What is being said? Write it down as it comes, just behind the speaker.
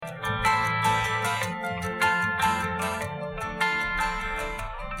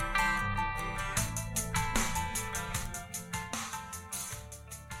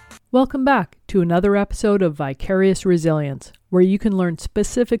Welcome back to another episode of Vicarious Resilience, where you can learn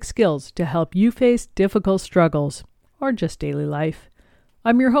specific skills to help you face difficult struggles, or just daily life.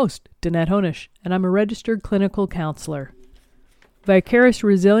 I'm your host, Danette Honish, and I'm a registered clinical counselor. Vicarious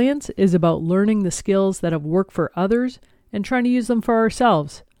Resilience is about learning the skills that have worked for others and trying to use them for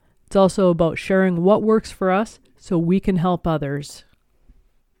ourselves. It's also about sharing what works for us so we can help others.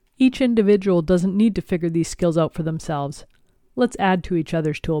 Each individual doesn't need to figure these skills out for themselves. Let's add to each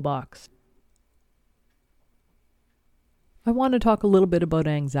other's toolbox. I want to talk a little bit about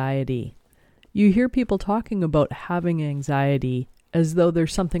anxiety. You hear people talking about having anxiety as though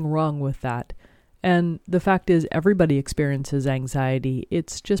there's something wrong with that. And the fact is, everybody experiences anxiety.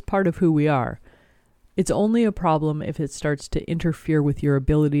 It's just part of who we are. It's only a problem if it starts to interfere with your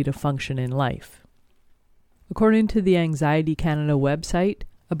ability to function in life. According to the Anxiety Canada website,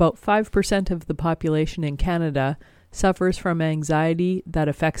 about 5% of the population in Canada suffers from anxiety that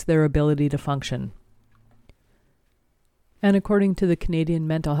affects their ability to function. And according to the Canadian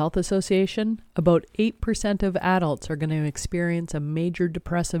Mental Health Association, about 8% of adults are going to experience a major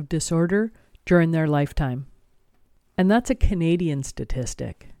depressive disorder during their lifetime. And that's a Canadian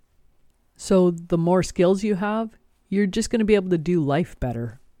statistic. So the more skills you have, you're just going to be able to do life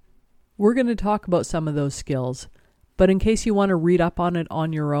better. We're going to talk about some of those skills, but in case you want to read up on it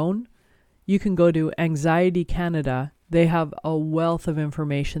on your own, you can go to Anxiety Canada. They have a wealth of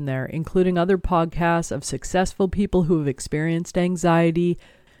information there, including other podcasts of successful people who have experienced anxiety,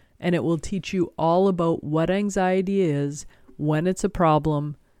 and it will teach you all about what anxiety is, when it's a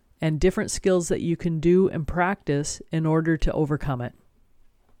problem, and different skills that you can do and practice in order to overcome it.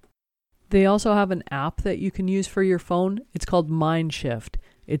 They also have an app that you can use for your phone. It's called MindShift.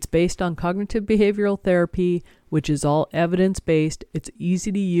 It's based on cognitive behavioral therapy, which is all evidence-based, it's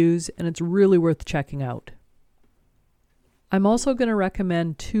easy to use, and it's really worth checking out. I'm also going to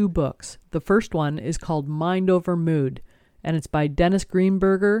recommend 2 books. The first one is called Mind Over Mood, and it's by Dennis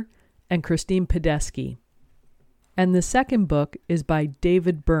Greenberger and Christine Pedesky. And the second book is by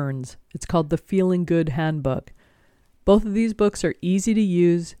David Burns. It's called The Feeling Good Handbook. Both of these books are easy to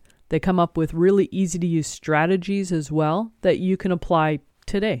use. They come up with really easy to use strategies as well that you can apply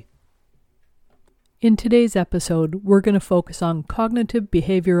today. In today's episode, we're going to focus on cognitive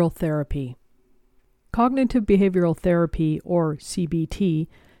behavioral therapy. Cognitive behavioral therapy, or CBT,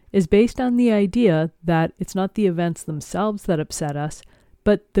 is based on the idea that it's not the events themselves that upset us,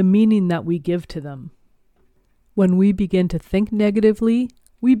 but the meaning that we give to them. When we begin to think negatively,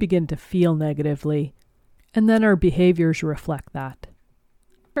 we begin to feel negatively, and then our behaviors reflect that.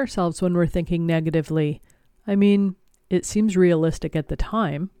 Ourselves when we're thinking negatively. I mean, it seems realistic at the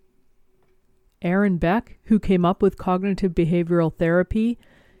time. Aaron Beck, who came up with cognitive behavioral therapy,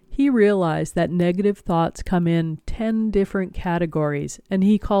 he realized that negative thoughts come in 10 different categories, and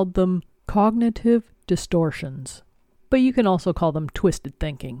he called them cognitive distortions. But you can also call them twisted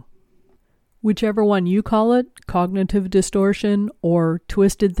thinking. Whichever one you call it, cognitive distortion or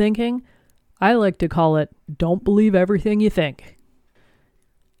twisted thinking, I like to call it don't believe everything you think.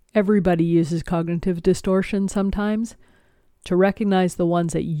 Everybody uses cognitive distortion sometimes. To recognize the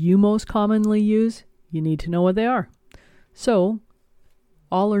ones that you most commonly use, you need to know what they are. So,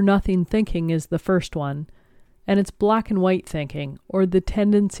 all or nothing thinking is the first one, and it's black and white thinking, or the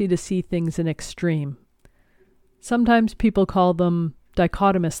tendency to see things in extreme. Sometimes people call them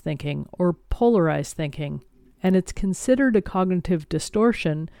dichotomous thinking or polarized thinking, and it's considered a cognitive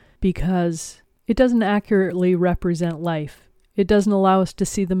distortion because it doesn't accurately represent life. It doesn't allow us to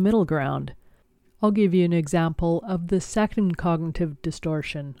see the middle ground. I'll give you an example of the second cognitive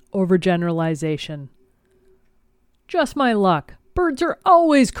distortion, overgeneralization. Just my luck. Birds are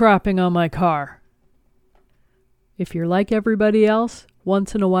always crapping on my car. If you're like everybody else,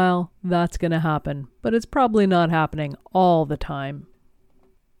 once in a while, that's going to happen, but it's probably not happening all the time.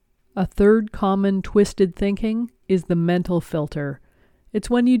 A third common twisted thinking is the mental filter. It's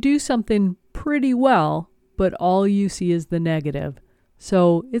when you do something pretty well, but all you see is the negative.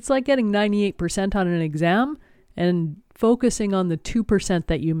 So it's like getting 98% on an exam and focusing on the 2%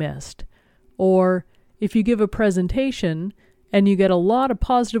 that you missed. Or if you give a presentation and you get a lot of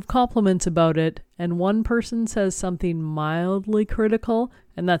positive compliments about it, and one person says something mildly critical,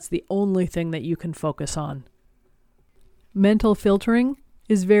 and that's the only thing that you can focus on. Mental filtering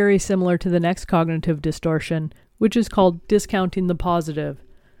is very similar to the next cognitive distortion, which is called discounting the positive.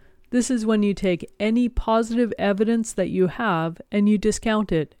 This is when you take any positive evidence that you have and you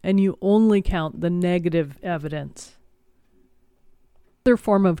discount it, and you only count the negative evidence. Another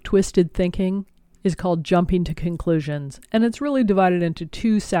form of twisted thinking is called jumping to conclusions, and it's really divided into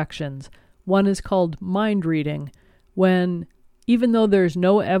 2 sections. One is called mind reading, when Even though there's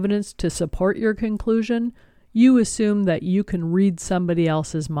no evidence to support your conclusion, you assume that you can read somebody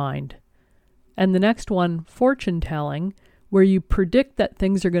else's mind. And the next one, fortune telling, where you predict that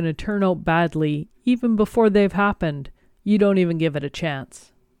things are going to turn out badly even before they've happened. You don't even give it a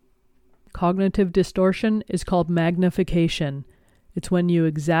chance. Cognitive distortion is called magnification. It's when you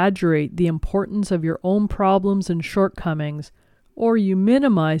exaggerate the importance of your own problems and shortcomings, or you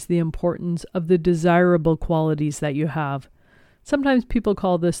minimize the importance of the desirable qualities that you have. Sometimes people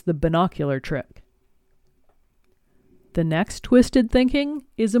call this the binocular trick. The next twisted thinking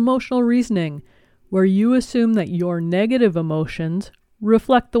is emotional reasoning, where you assume that your negative emotions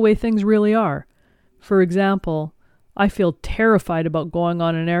reflect the way things really are. For example, I feel terrified about going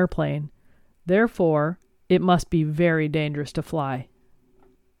on an airplane. Therefore, it must be very dangerous to fly.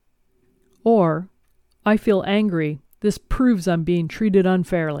 Or, I feel angry. This proves I'm being treated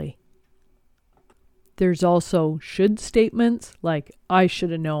unfairly. There's also should statements like I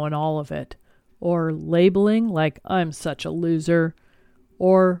should have known all of it, or labeling like I'm such a loser,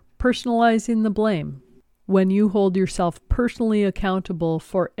 or personalizing the blame. When you hold yourself personally accountable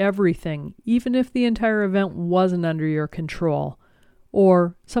for everything, even if the entire event wasn't under your control.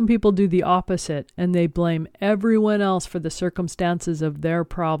 Or some people do the opposite and they blame everyone else for the circumstances of their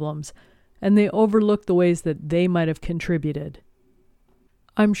problems, and they overlook the ways that they might have contributed.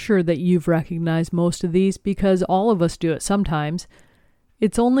 I'm sure that you've recognized most of these because all of us do it sometimes.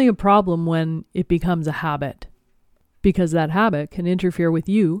 It's only a problem when it becomes a habit, because that habit can interfere with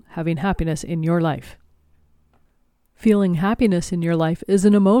you having happiness in your life. Feeling happiness in your life is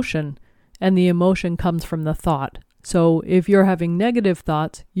an emotion, and the emotion comes from the thought. So if you're having negative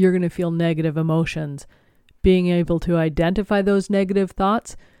thoughts, you're going to feel negative emotions. Being able to identify those negative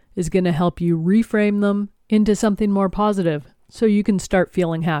thoughts is going to help you reframe them into something more positive, so you can start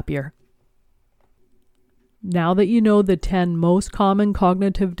feeling happier. Now that you know the 10 most common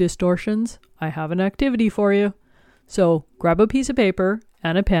cognitive distortions, I have an activity for you. So grab a piece of paper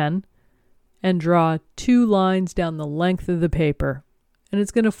and a pen and draw 2 lines down the length of the paper. And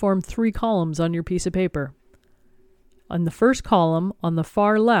it's going to form 3 columns on your piece of paper. On the first column, on the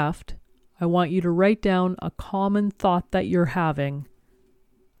far left, I want you to write down a common thought that you're having.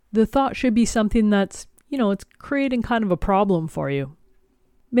 The thought should be something that's, it's creating kind of a problem for you.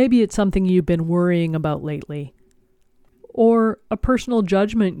 Maybe it's something you've been worrying about lately, or a personal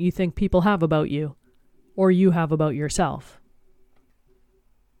judgment you think people have about you, or you have about yourself.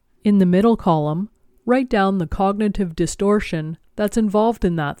 In the middle column, write down the cognitive distortion that's involved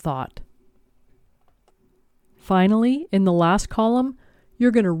in that thought. Finally, in the last column,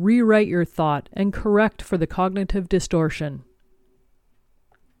 you're going to rewrite your thought and correct for the cognitive distortion.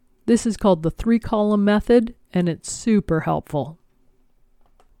 This is called the 3-column method, and it's super helpful.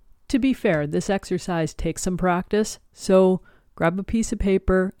 To be fair, this exercise takes some practice, so grab a piece of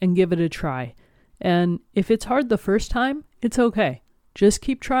paper and give it a try. And if it's hard the first time, it's okay. Just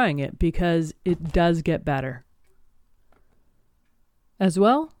keep trying it because it does get better. As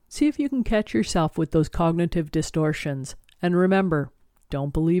well, see if you can catch yourself with those cognitive distortions. And remember,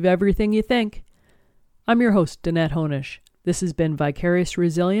 don't believe everything you think. I'm your host, Danette Honish. This has been Vicarious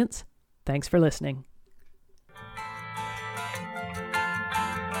Resilience. Thanks for listening.